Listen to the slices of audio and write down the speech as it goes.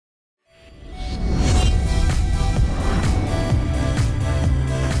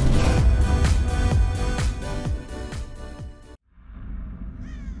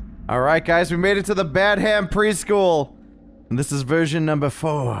Alright guys, we made it to the Bad Ham Preschool. And this is version number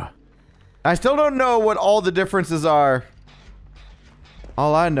 4. I still don't know what all the differences are.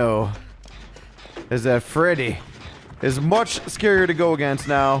 All I know is that Freddy is much scarier to go against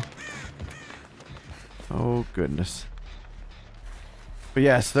now. Oh goodness. But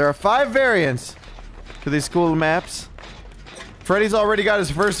yes, there are 5 variants to these school maps. Freddy's already got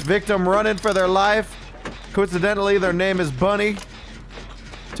his first victim running for their life. Coincidentally, their name is Bunny.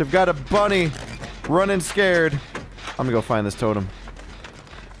 So we've got a bunny running scared. I'm gonna go find this totem.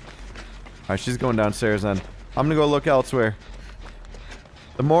 Alright, she's going downstairs then. I'm gonna go look elsewhere.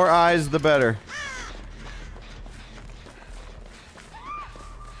 The more eyes, the better.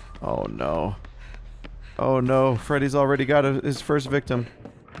 Oh no. Oh no, Freddy's already got his first victim.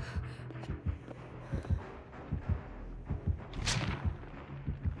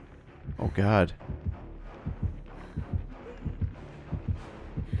 Oh god.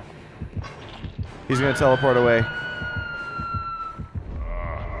 He's gonna teleport away.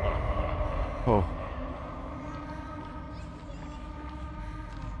 Oh.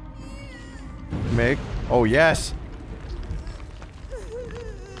 Meg? Oh yes!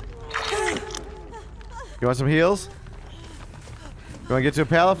 You want some heals? You wanna get to a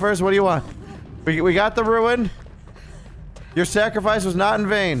pallet first? What do you want? We got the ruin. Your sacrifice was not in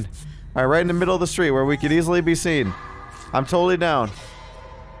vain. Alright, right in the middle of the street where we could easily be seen. I'm totally down.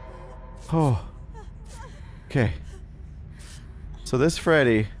 Oh. Okay. So this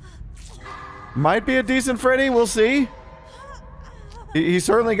Freddy might be a decent Freddy, we'll see. He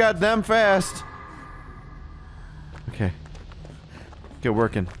certainly got them fast. Okay. Get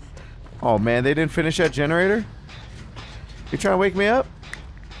working. Oh man, they didn't finish that generator? You trying to wake me up?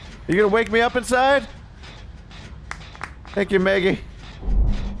 You gonna wake me up inside? Thank you, Maggie.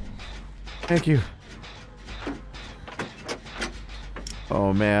 Thank you.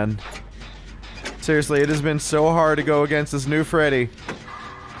 Oh man. Seriously, it has been so hard to go against this new Freddy.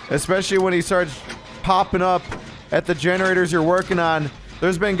 Especially when he starts popping up at the generators you're working on.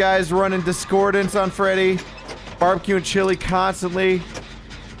 There's been guys running discordance on Freddy. Barbecue and chili constantly.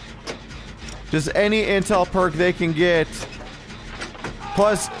 Just any intel perk they can get.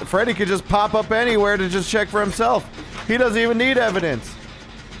 Plus, Freddy could just pop up anywhere to just check for himself. He doesn't even need evidence.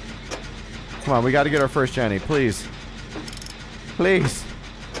 Come on, we gotta get our first Jenny, please. Please.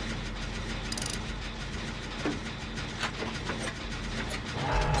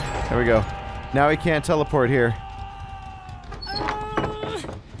 There we go. Now he can't teleport here.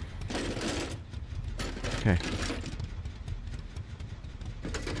 Okay.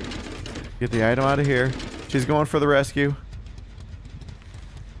 Get the item out of here. She's going for the rescue.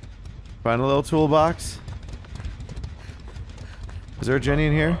 Find a little toolbox. Is there a Jenny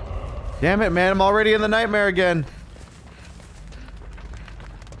in here? Damn it, man, I'm already in the nightmare again.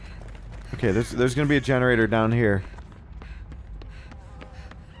 Okay, there's gonna be a generator down here.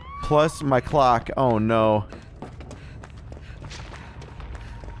 Plus my clock. Oh no.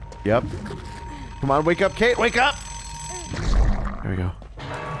 Yep. Come on, wake up, Kate, wake up! There we go.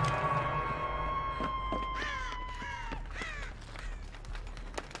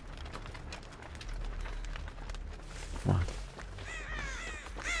 Come on.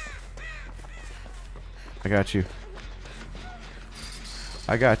 I got you.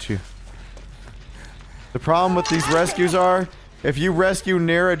 I got you. The problem with these rescues are, if you rescue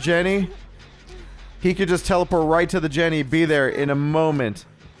near a Jenny, he could just teleport right to the Jenny, be there in a moment.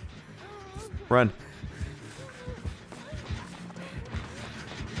 Run.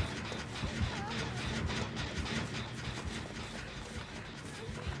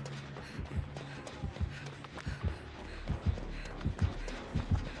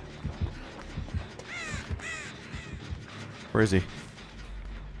 Where is he?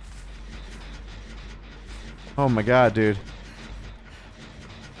 Oh my god, dude.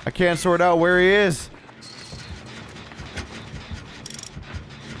 I can't sort out where he is.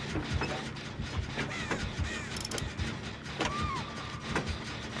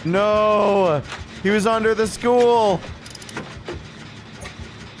 No! He was under the school!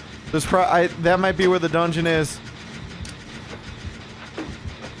 There's that might be where the dungeon is.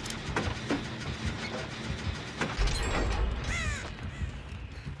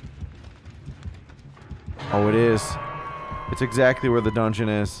 Oh, it is. It's exactly where the dungeon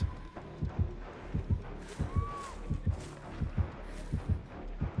is.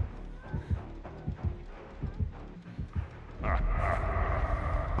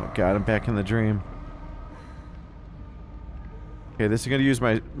 Oh god, I'm back in the dream. Okay, this is gonna use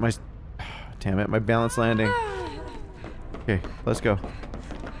my damn it, my balance landing. Okay, let's go.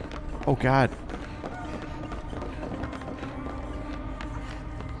 Oh god.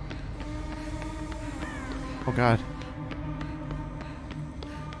 Oh god.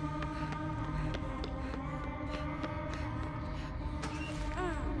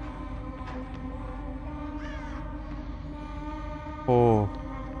 Oh.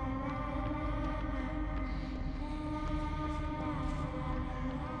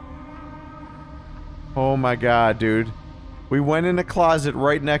 Oh my god, dude. We went in a closet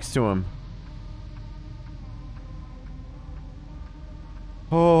right next to him.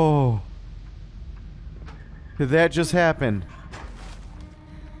 Oh. Did that just happen?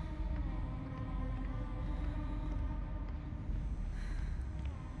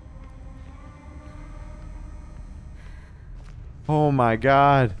 Oh my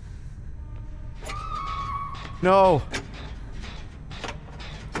god. No.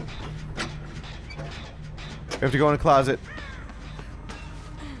 We have to go in a closet.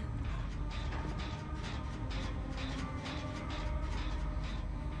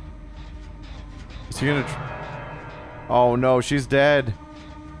 Is he gonna oh no, she's dead.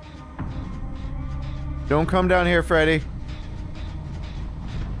 Don't come down here, Freddy.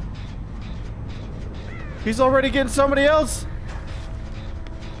 He's already getting somebody else.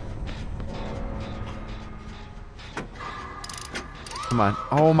 Come on.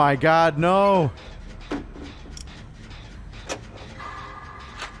 Oh my god, no.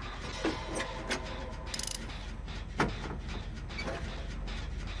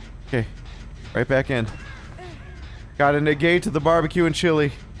 Okay. Right back in. Gotta negate to the barbecue and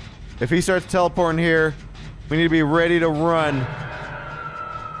chili. If he starts teleporting here, we need to be ready to run.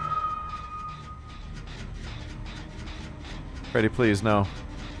 Freddy, please, no.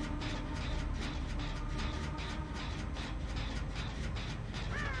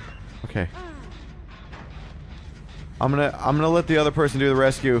 Okay. I'm gonna let the other person do the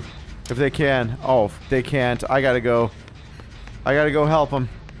rescue if they can. Oh, if they can't, I gotta go. I gotta go help them.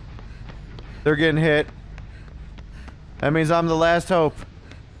 They're getting hit. That means I'm the last hope.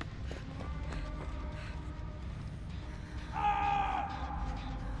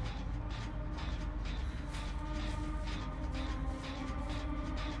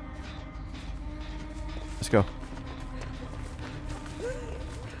 Let's go.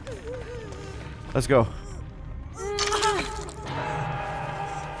 Let's go.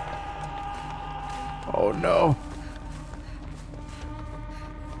 Oh no.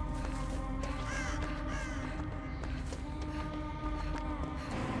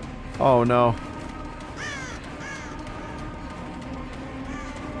 Oh no.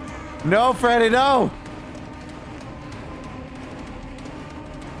 No, Freddy, no!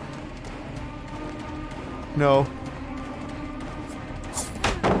 No.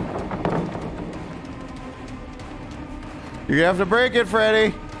 You're gonna have to break it,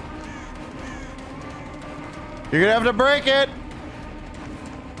 Freddy. You're gonna have to break it.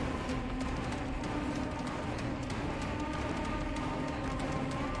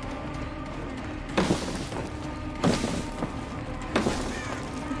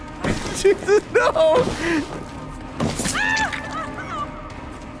 Jesus, no!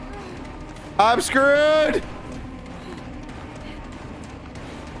 I'm screwed!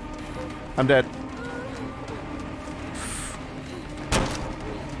 I'm dead.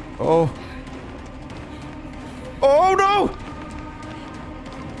 Oh. Oh no!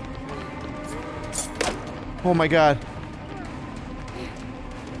 Oh my god.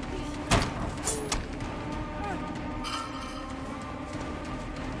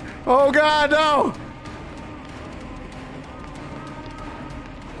 Oh god, no!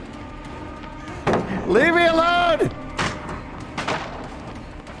 Leave me alone!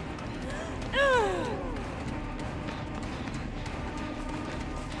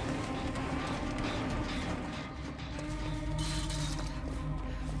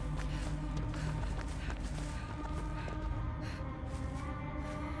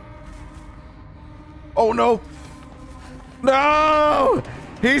 Oh no! No!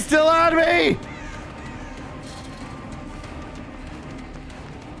 He's still on me!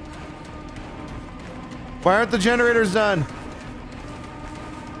 Why aren't the generators done?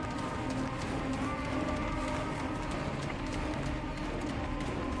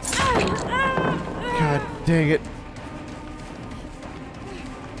 God dang it.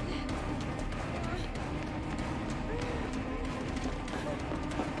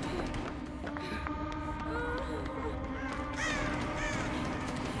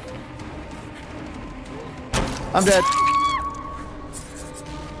 I'm dead.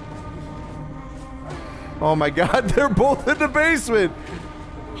 Oh my god, they're both in the basement.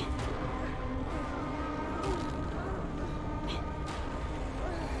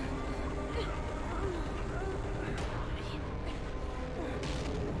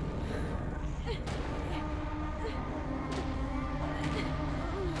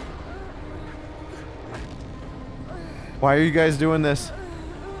 Why are you guys doing this?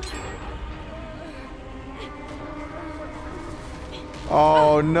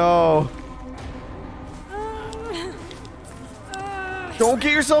 Oh no. Don't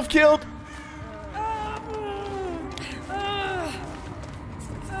get yourself killed.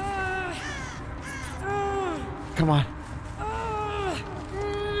 Come on.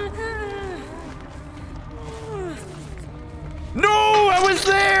 No, I was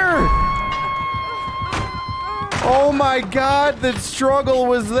there. Oh my god, the struggle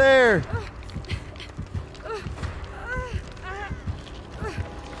was there.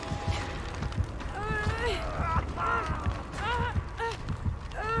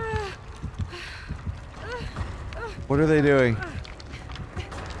 What are they doing?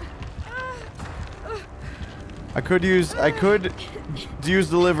 I could use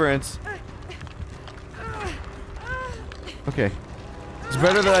deliverance. Okay. It's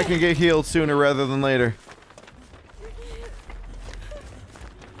better that I can get healed sooner rather than later.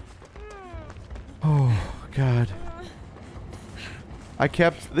 Oh, God. I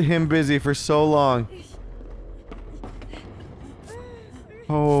kept him busy for so long.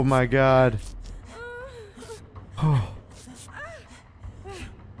 Oh my God. Oh.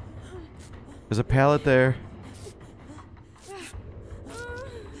 There's a pallet there.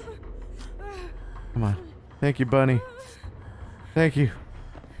 Come on. Thank you, Bunny. Thank you.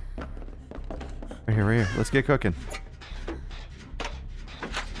 Right here, right here. Let's get cooking.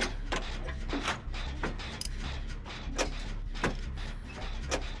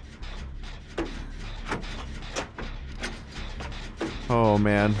 Oh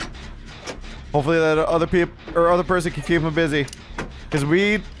man. Hopefully that other person can keep him busy. Cause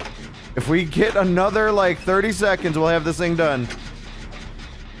if we get another like 30 seconds, we'll have this thing done.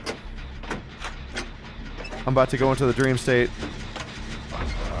 I'm about to go into the dream state.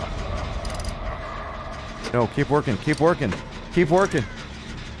 No, keep working, keep working, keep working.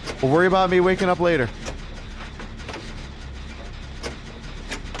 We'll worry about me waking up later.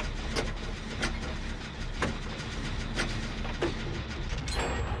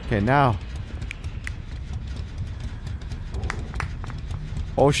 Okay, now.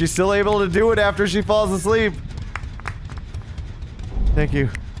 Oh, she's still able to do it after she falls asleep. Thank you.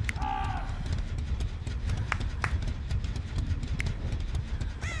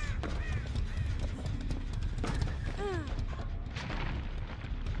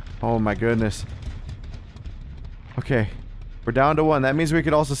 Oh my goodness. Okay. We're down to one. That means we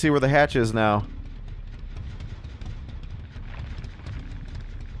could also see where the hatch is now.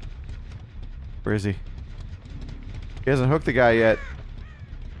 Where is he? He hasn't hooked the guy yet.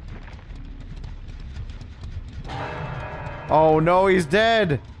 Oh no, he's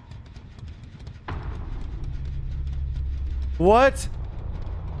dead! What?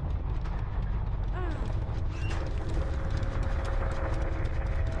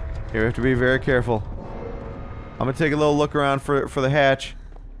 Here, we have to be very careful. I'm gonna take a little look around for the hatch.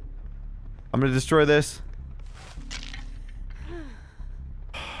 I'm gonna destroy this.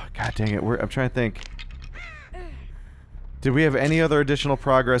 God dang it, I'm trying to think. Did we have any other additional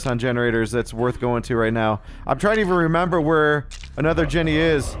progress on generators that's worth going to right now? I'm trying to even remember where another Jenny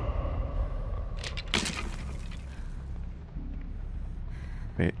is.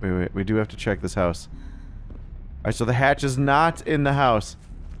 Wait. We do have to check this house. Alright, so the hatch is not in the house.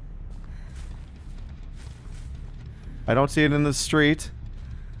 I don't see it in the street.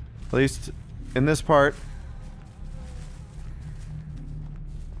 At least in this part.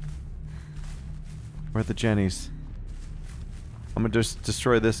 Where are the Jennies? I'm gonna just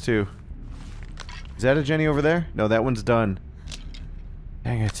destroy this too. Is that a Jenny over there? No, that one's done.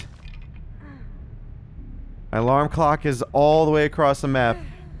 Dang it. My alarm clock is all the way across the map.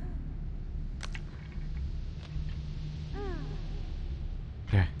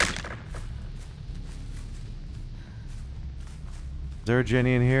 Okay. Is there a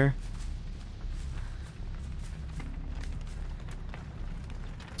Jenny in here?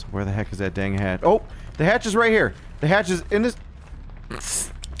 So where the heck is that dang hatch? Oh! The hatch is right here! The hatch is in this...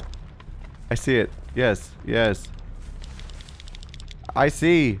 I see it. Yes, yes. I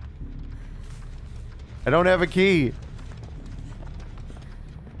see. I don't have a key.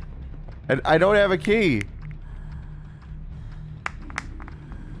 I don't have a key.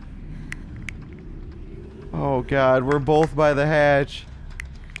 Oh god, we're both by the hatch.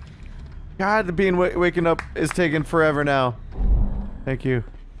 God, the being waking up is taking forever now. Thank you.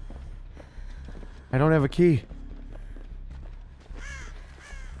 I don't have a key.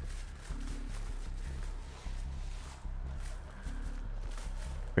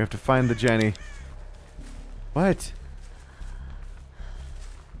 We have to find the Jenny. What?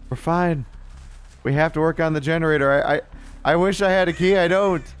 We're fine. We have to work on the generator. I wish I had a key. I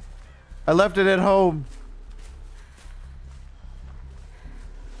don't. I left it at home.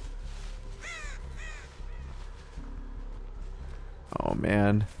 Oh,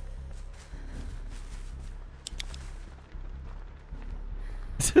 man.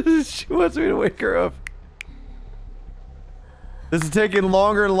 She wants me to wake her up. This is taking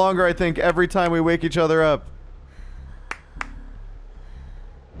longer and longer, I think, every time we wake each other up.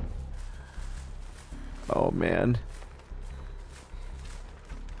 Oh, man.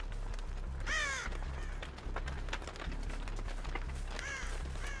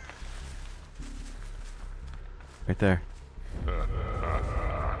 Right there.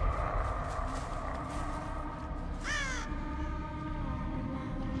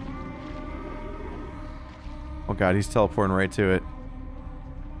 Oh god, he's teleporting right to it.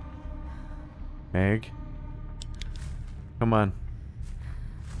 Meg? Come on.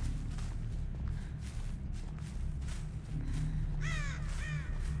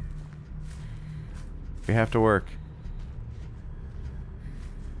 We have to work.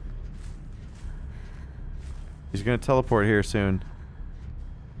 He's gonna teleport here soon.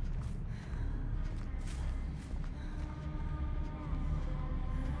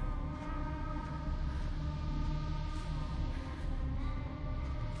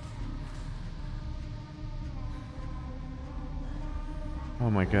 Oh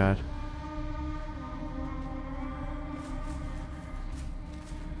my god.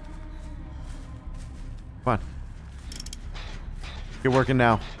 Come on. Get working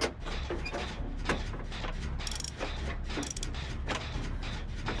now.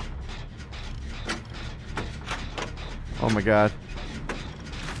 Oh my god.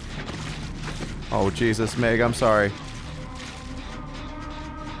 Oh Jesus, Meg, I'm sorry.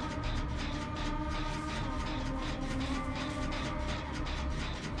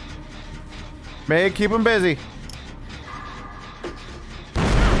 Meg, keep him busy.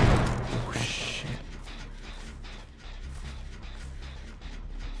 Oh shit.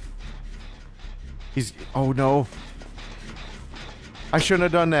 He's... oh no. I shouldn't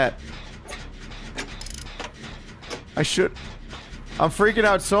have done that. I should... I'm freaking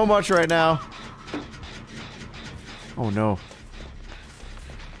out so much right now. Oh no.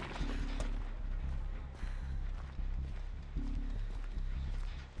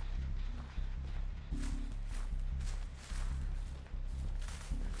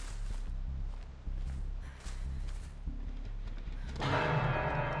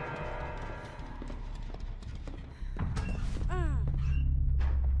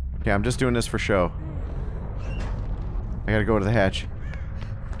 Okay, I'm just doing this for show. I gotta go to the hatch.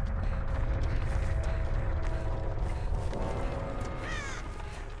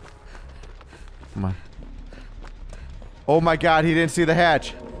 Come on. Oh my god, he didn't see the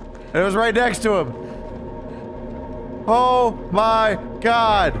hatch. It was right next to him. Oh my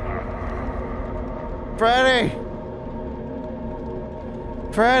god. Freddy!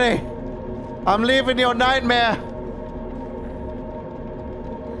 Freddy! I'm leaving your nightmare!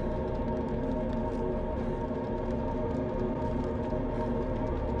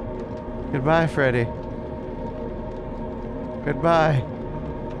 Goodbye, Freddy. Goodbye.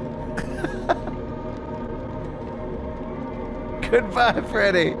 Goodbye,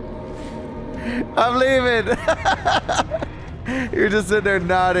 Freddy. I'm leaving. You're just sitting there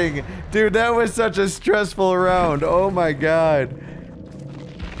nodding. Dude, that was such a stressful round. Oh my god.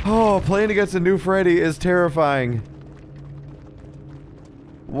 Oh, playing against a new Freddy is terrifying.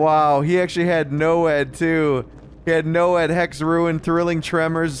 Wow, he actually had NOED too. He had NOED, Hex Ruin, Thrilling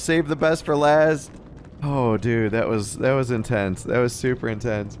Tremors, Save the Best for Last. Oh, dude, that was intense. That was super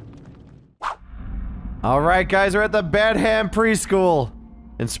intense. Alright, guys, we're at the Badham Preschool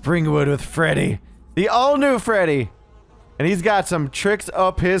in Springwood with Freddy. The all-new Freddy. And he's got some tricks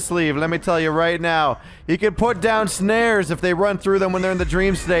up his sleeve, let me tell you right now. He can put down snares if they run through them when they're in the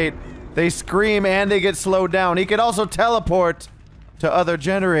dream state. They scream and they get slowed down. He can also teleport to other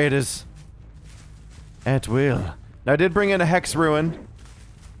generators. At will. Now I did bring in a Hex Ruin,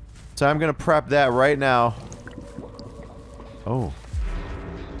 so I'm gonna prep that right now. Oh.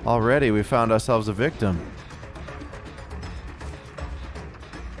 Already we found ourselves a victim.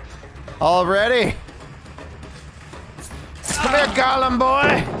 Already? Come here, Gollum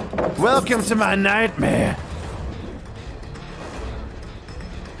boy! Welcome to my nightmare.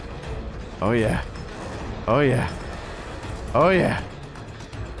 Oh yeah. Oh yeah. Oh yeah.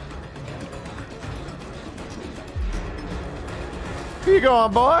 Where you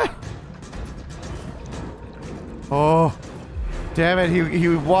going, boy? Oh. Damn it, he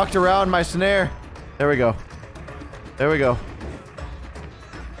walked around my snare. There we go. There we go.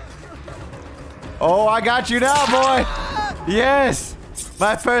 Oh, I got you now, boy. Yes.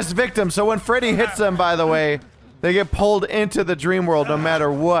 My first victim. So when Freddy hits them, by the way, they get pulled into the dream world no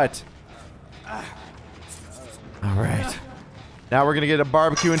matter what. All right. Now we're going to get a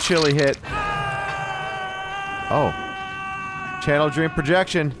barbecue and chili hit. Oh. Channel dream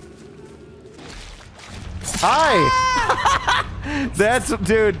projection. Hi!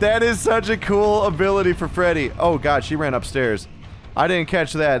 Dude, that is such a cool ability for Freddy. Oh god, she ran upstairs. I didn't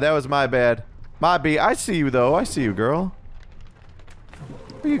catch that. That was my bad. My B. I see you though. I see you, girl.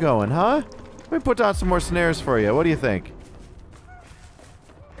 Where you going, huh? Let me put down some more snares for you. What do you think?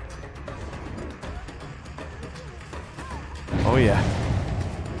 Oh yeah.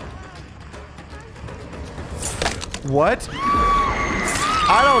 What?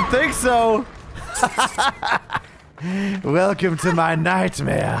 I don't think so. Welcome to my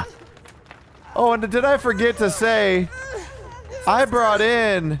nightmare. Oh, and did I forget to say, I brought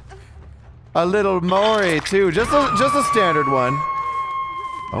in a little Mori too, just a standard one.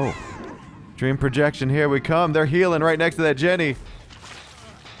 Oh, dream projection, here we come. They're healing right next to that Jenny.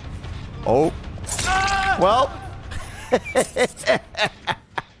 Oh, well.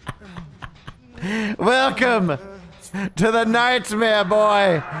 Welcome to the nightmare,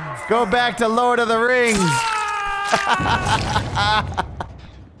 boy. Go back to Lord of the Rings.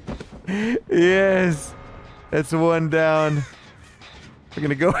 Yes. That's one down. We're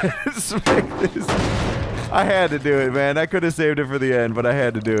gonna go ahead and smack this. I had to do it, man. I could have saved it for the end, but I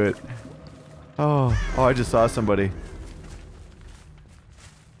had to do it. Oh, I just saw somebody.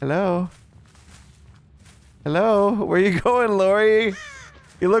 Hello? Hello? Where you going, Lori?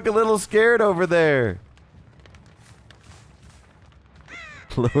 You look a little scared over there.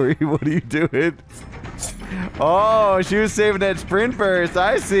 Lori, what are you doing? Oh, she was saving that sprint burst.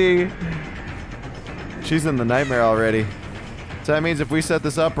 I see. She's in the nightmare already. So that means if we set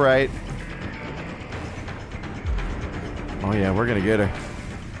this up right. Oh yeah, we're gonna get her.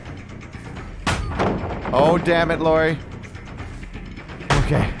 Oh, damn it, Lori.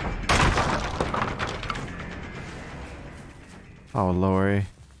 Okay. Oh, Lori.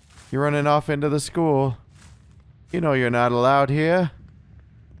 You're running off into the school. You know you're not allowed here.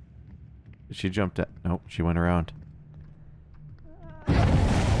 She jumped out. Nope, she went around.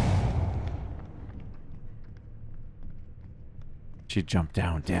 She jumped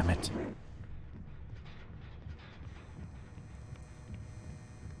down, damn it.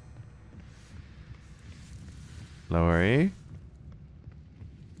 Lori?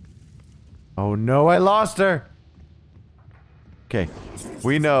 Oh no, I lost her! Okay,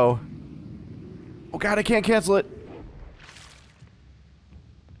 we know. Oh god, I can't cancel it!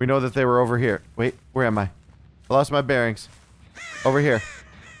 We know that they were over here. Wait, where am I? I lost my bearings. Over here.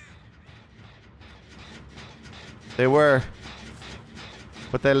 They were.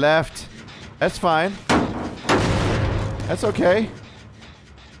 But they left. That's fine. That's okay.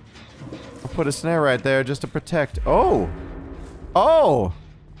 I'll put a snare right there just to protect. Oh! Oh!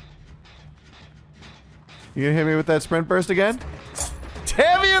 You gonna hit me with that sprint burst again?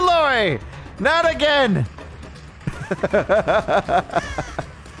 Damn you, Lori! Not again!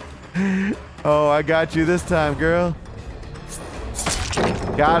 Oh, I got you this time, girl.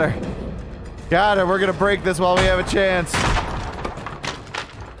 Got her. Got her. We're gonna break this while we have a chance.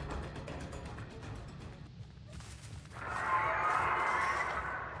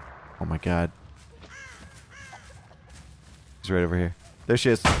 Oh my god. She's right over here. There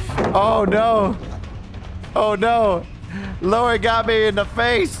she is. Oh no! Oh no! Lori got me in the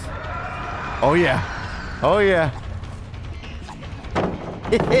face! Oh yeah. Oh yeah.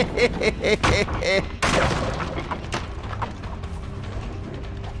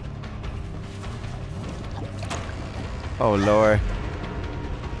 Oh Lord.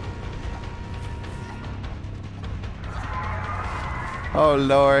 Oh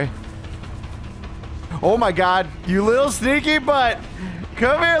Lord. Oh my god, you little sneaky butt.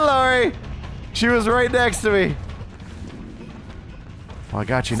 Come here, Lori. She was right next to me. Oh, I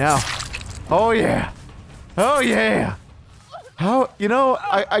got you now. Oh yeah. Oh yeah. How, you know,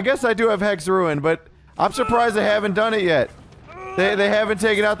 I guess I do have Hex Ruin, but I'm surprised they haven't done it yet. They haven't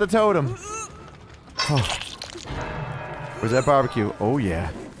taken out the totem. Oh. Where's that barbecue? Oh yeah.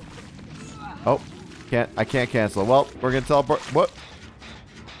 Oh, I can't cancel it. Well, we're gonna teleport. What?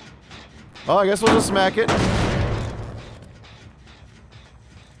 Oh, I guess we'll just smack it.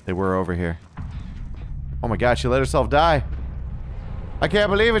 They were over here. Oh my god, she let herself die. I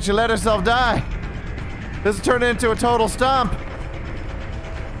can't believe it, she let herself die. This is turning into a total stomp.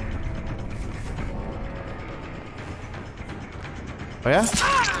 Oh yeah?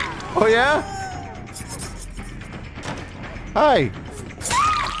 Oh yeah?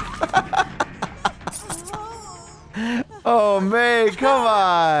 Oh, Meg, come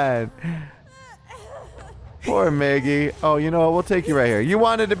on. Poor Maggie. Oh, you know what? We'll take you right here. You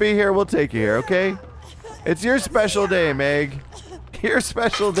wanted to be here, we'll take you here, okay? It's your special day, Meg. Your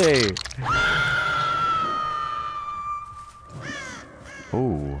special day.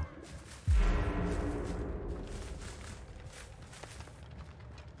 Oh.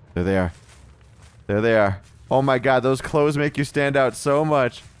 There they are. There they are. Oh my god, those clothes make you stand out so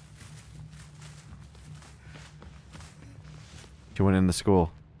much. She went into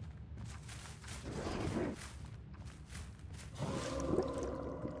school.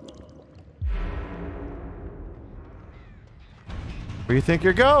 Where you think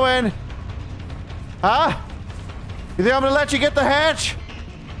you're going? Huh? You think I'm gonna let you get the hatch?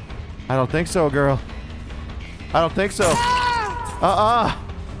 I don't think so, girl. I don't think so.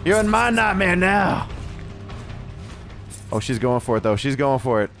 You're in my nightmare now. Oh, she's going for it, though. She's going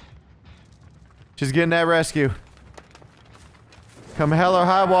for it. She's getting that rescue. Come hell or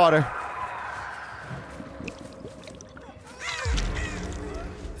high water.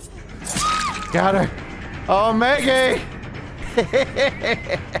 Got her. Oh, Maggie!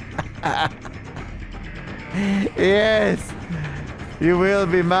 Yes! You will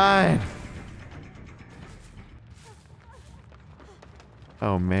be mine.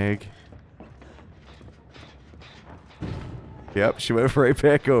 Oh, Meg. Yep, she went right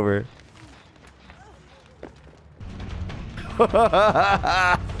back over.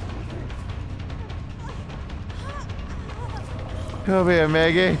 Come here,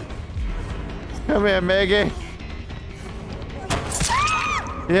 Maggie. Come here, Maggie.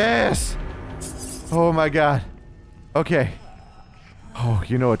 Yes! Oh my god. Okay. Oh,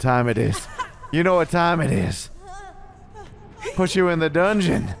 you know what time it is. You know what time it is. Put you in the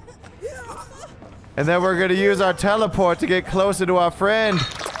dungeon. And then we're gonna use our teleport to get closer to our friend.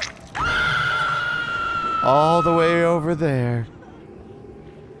 All the way over there.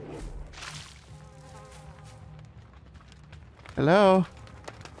 Hello?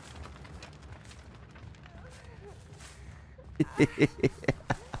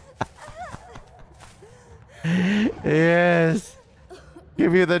 Yes.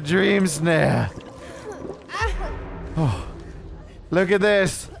 Give you the dream snare. Oh. Look at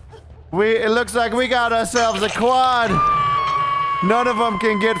this. It looks like we got ourselves a quad. None of them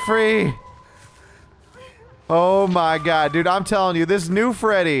can get free. Oh my god, dude, I'm telling you, this new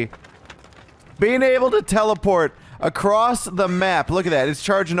Freddy, being able to teleport across the map. Look at that, it's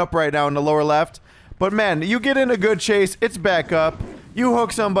charging up right now in the lower left. But man, you get in a good chase, it's back up. You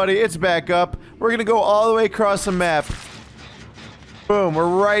hook somebody, it's back up. We're gonna go all the way across the map. Boom, we're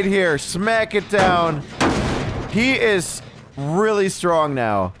right here. Smack it down. He is really strong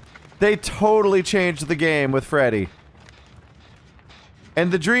now. They totally changed the game with Freddy. And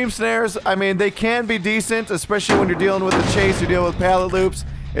the dream snares, I mean, they can be decent, especially when you're dealing with the chase, you're dealing with pallet loops.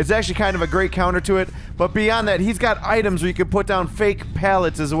 It's actually kind of a great counter to it. But beyond that, he's got items where you can put down fake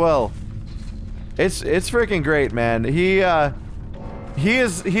pallets as well. It's freaking great, man. He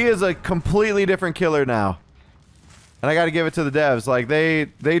is a completely different killer now. And I gotta give it to the devs. Like, they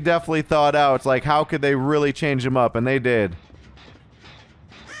definitely thought out, like, how could they really change him up? And they did.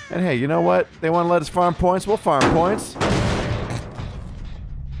 And hey, you know what? They want to let us farm points, we'll farm points.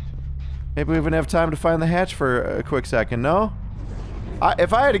 Maybe we even have time to find the hatch for a quick second, no?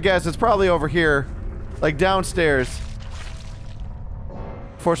 If I had to guess, it's probably over here. Like, downstairs.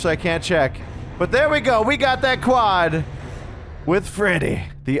 Fortunately, I can't check. But there we go, we got that quad with Freddy.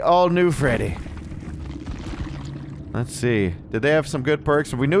 The all-new Freddy. Let's see. Did they have some good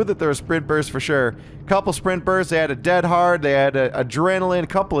perks? We knew that there was sprint bursts for sure. Couple sprint bursts. They had a dead hard. They had a adrenaline.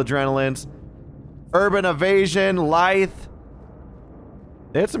 Couple adrenalines. Urban evasion. Lithe.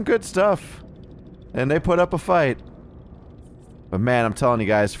 They had some good stuff. And they put up a fight. But man, I'm telling you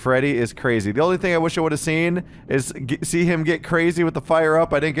guys, Freddy is crazy. The only thing I wish I would have seen is see him get crazy with the fire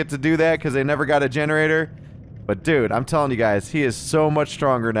up. I didn't get to do that because they never got a generator. But dude, I'm telling you guys, he is so much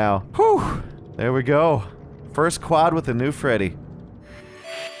stronger now. Whew. There we go. First quad with the new Freddy.